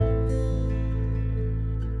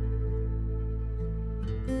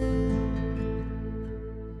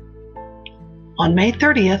On May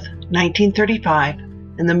 30th, 1935,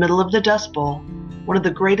 in the middle of the Dust Bowl, one of the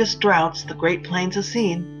greatest droughts the Great Plains has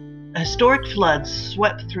seen, a historic flood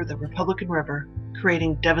swept through the Republican River,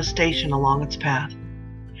 creating devastation along its path.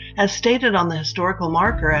 As stated on the historical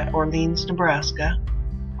marker at Orleans, Nebraska,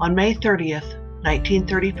 on May 30th,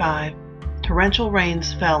 1935, torrential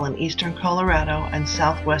rains fell in eastern Colorado and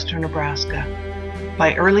southwestern Nebraska.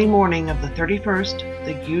 By early morning of the 31st,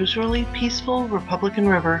 the usually peaceful Republican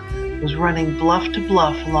River was running bluff to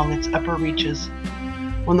bluff along its upper reaches.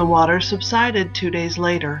 When the water subsided 2 days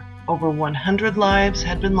later, over 100 lives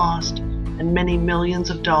had been lost and many millions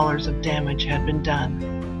of dollars of damage had been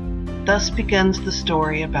done. Thus begins the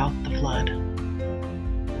story about the flood.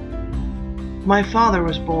 My father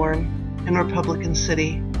was born in Republican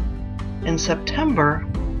City in September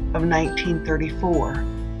of 1934.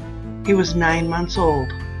 He was 9 months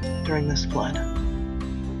old during this flood.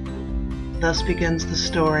 Thus begins the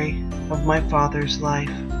story of my father's life.